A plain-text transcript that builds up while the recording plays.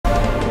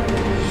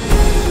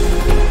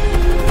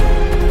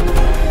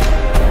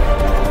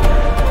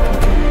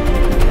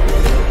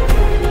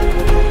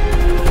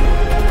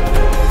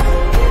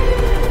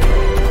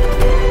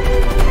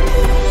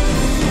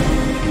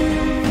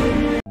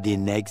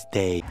next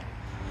day.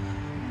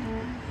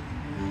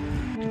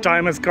 The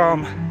time has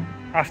come.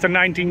 After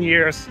 19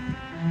 years,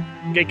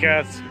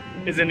 GKS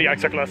is in the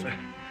Ekstraklasa.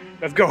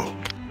 Let's go!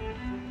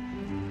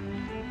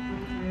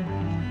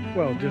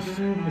 Well, this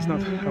is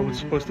not how it's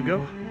supposed to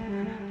go.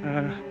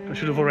 I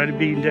should have already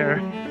been there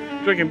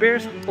drinking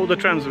beers. All the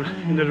trams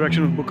in the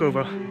direction of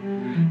Bukowa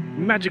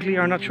magically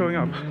are not showing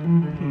up.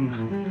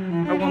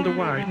 I wonder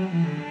why.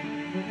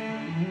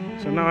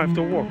 So now I have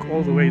to walk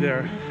all the way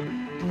there.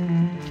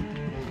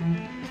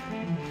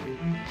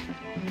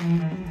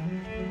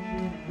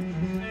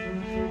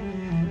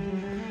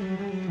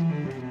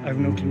 I have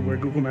no clue where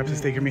Google Maps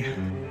is taking me.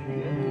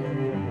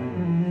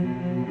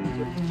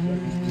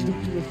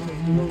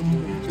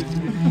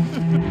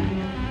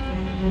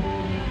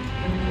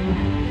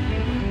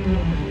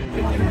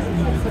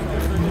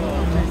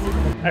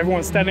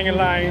 Everyone's standing in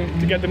line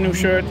to get the new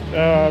shirt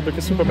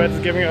because Superbet is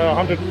giving a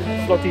 100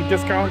 zloty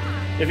discount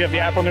if you have the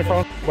app on your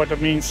phone. What that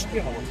means,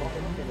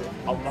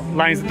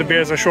 lines at the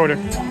beers are shorter.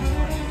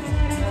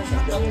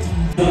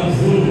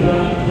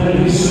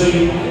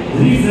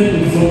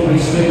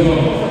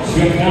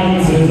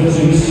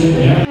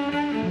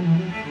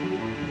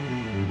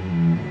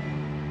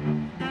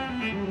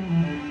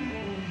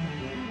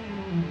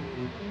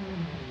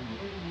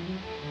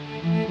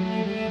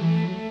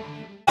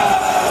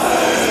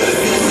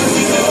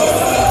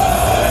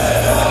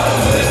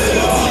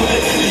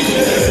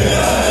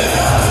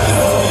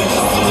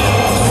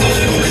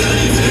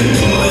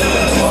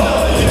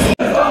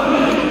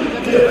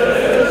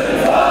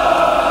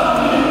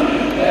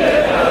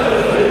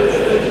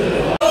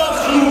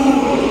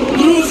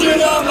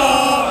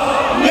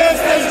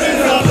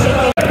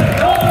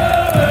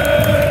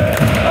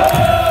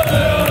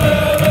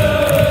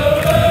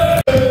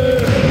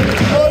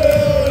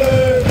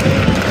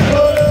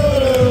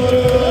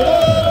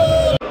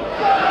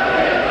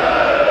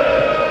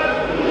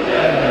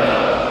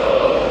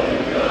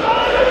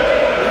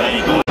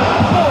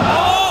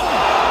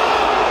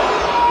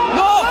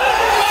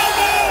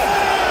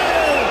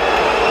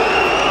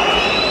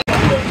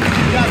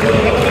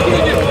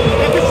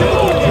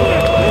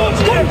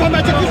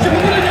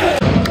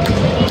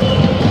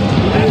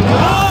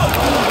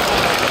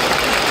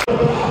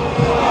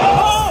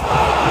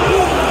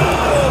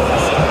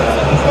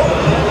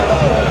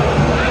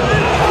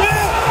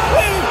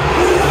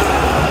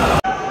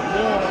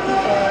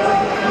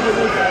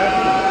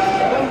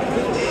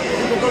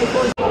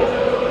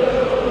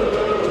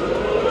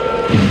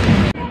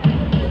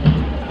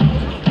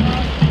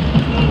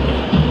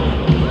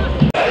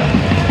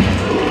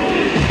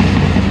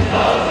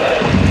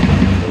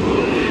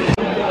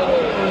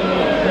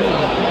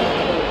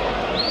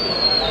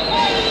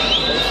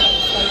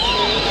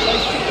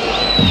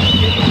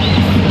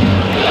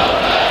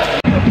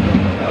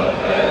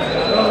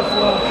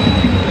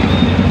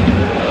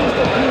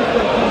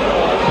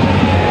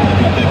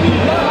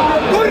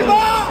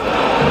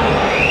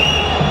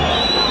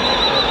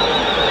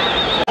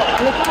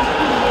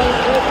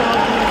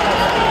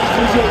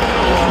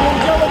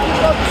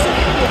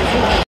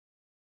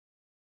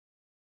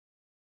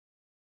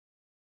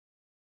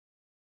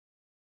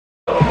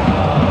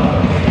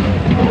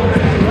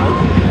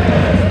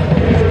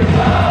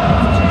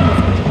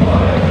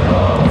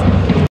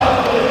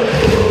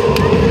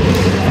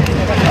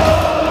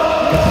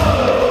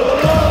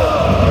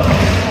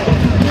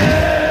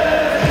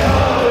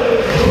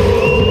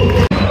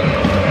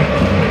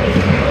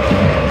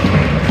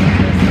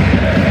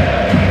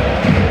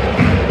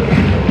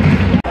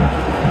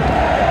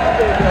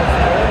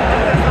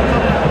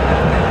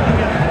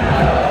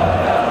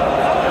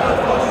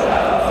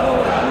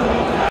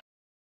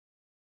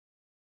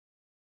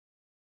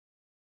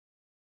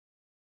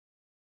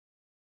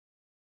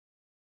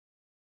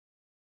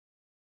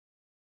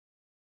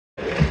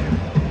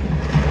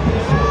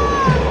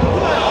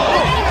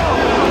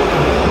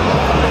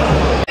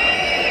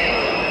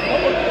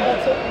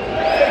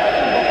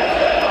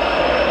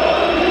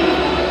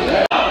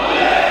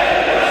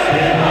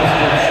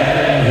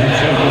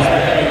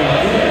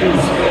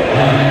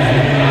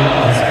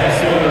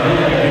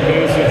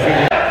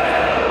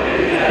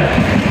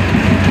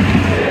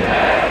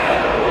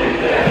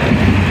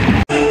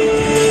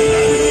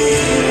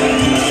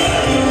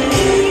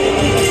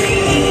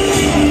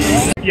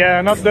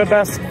 Yeah, not the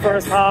best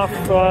first half.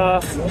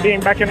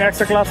 Being back in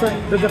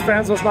Ekstraklasa, the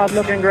defense was not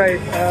looking great.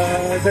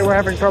 They were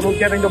having trouble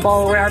getting the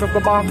ball away out of the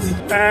box,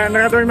 and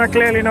Radomiak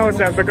clearly knows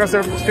that because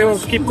they still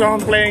keep on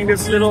playing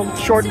this little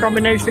short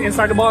combination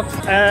inside the box.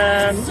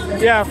 And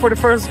yeah, for the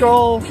first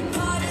goal,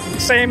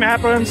 same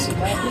happens.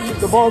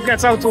 The ball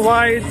gets out to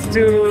wide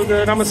to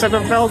the number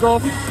 7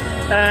 Veldov,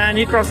 and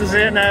he crosses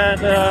in,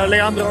 and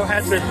Leandro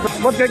heads it.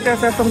 What GKS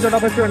has some good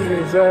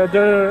opportunities.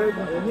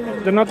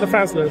 They're not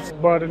defenseless,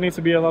 but it needs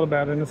to be a lot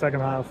better in the second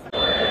half.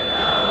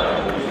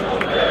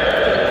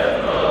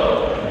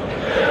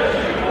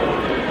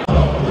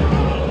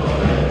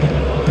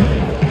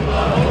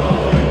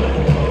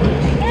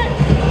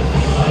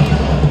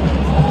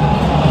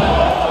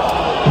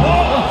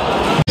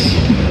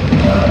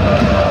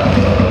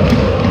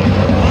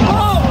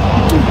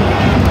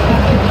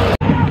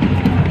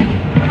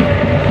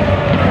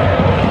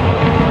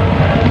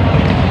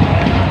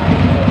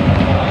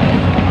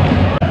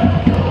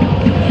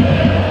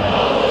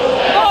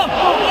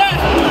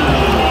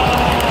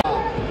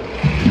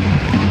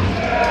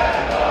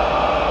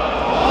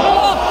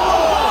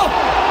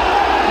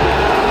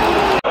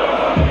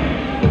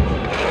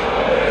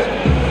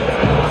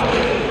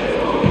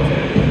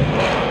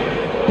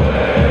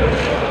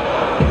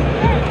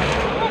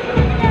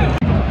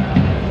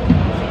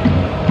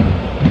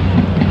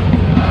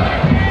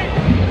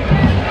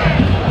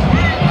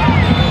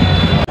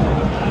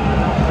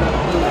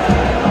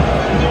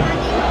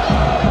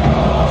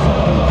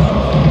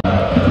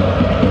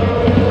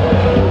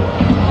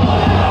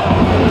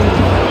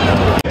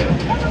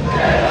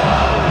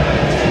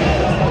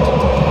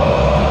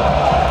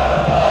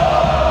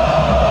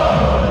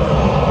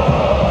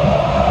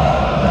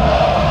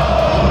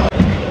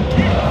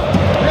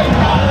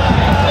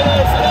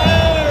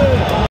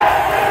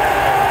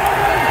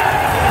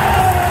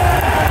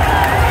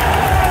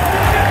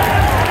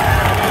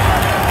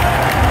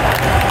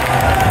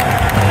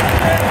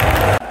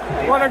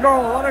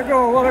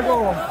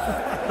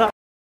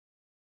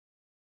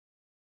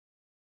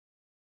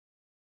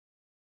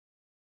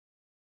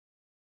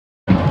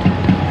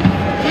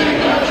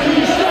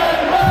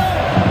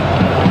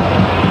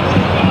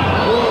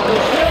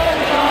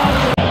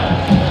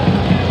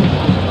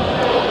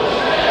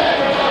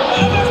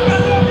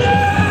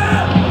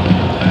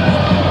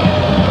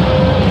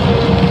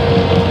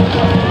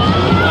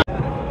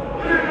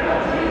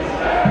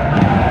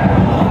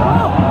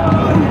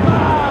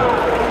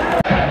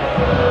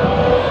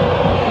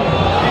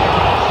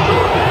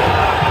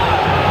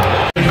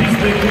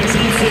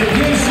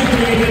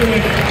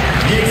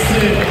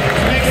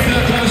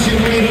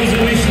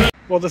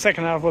 the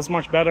second half was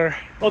much better.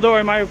 Although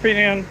in my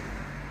opinion,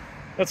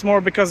 that's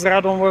more because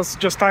Radom was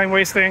just time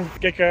wasting.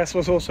 GKS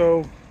was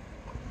also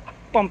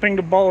pumping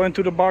the ball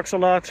into the box a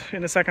lot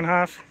in the second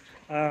half.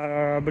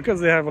 Because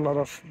they have a lot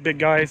of big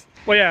guys.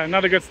 Well, yeah,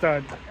 not a good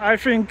start. I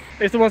think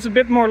if there was a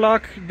bit more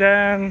luck,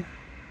 then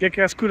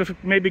GKS could have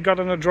maybe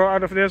gotten a draw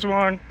out of this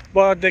one.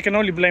 But they can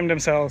only blame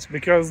themselves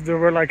because there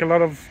were like a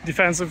lot of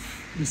defensive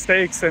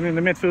mistakes and in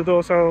the midfield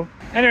also.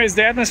 Anyways,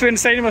 the atmosphere in the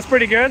stadium was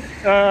pretty good.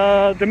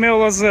 The meal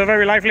was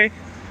very lively.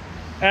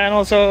 And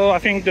also, I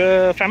think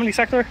the family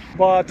sector.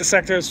 But the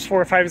sectors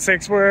 4, 5, and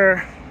 6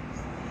 were,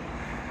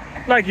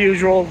 like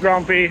usual,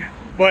 grumpy.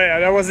 But yeah,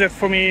 that was it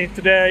for me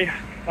today.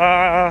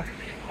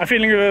 I'm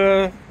feeling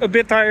a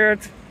bit tired.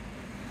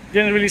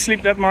 Didn't really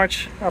sleep that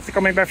much after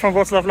coming back from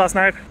Wrocław last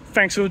night.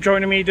 Thanks for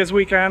joining me this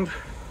weekend.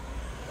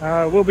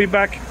 We'll be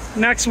back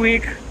next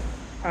week.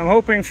 I'm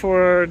hoping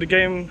for the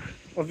game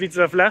of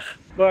Widzew Lech.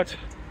 But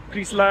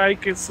please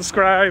like and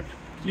subscribe,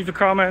 leave a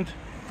comment.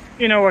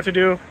 You know what to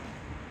do.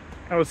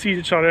 I will see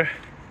each other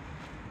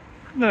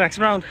in the next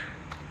round.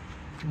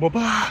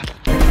 Bye-bye.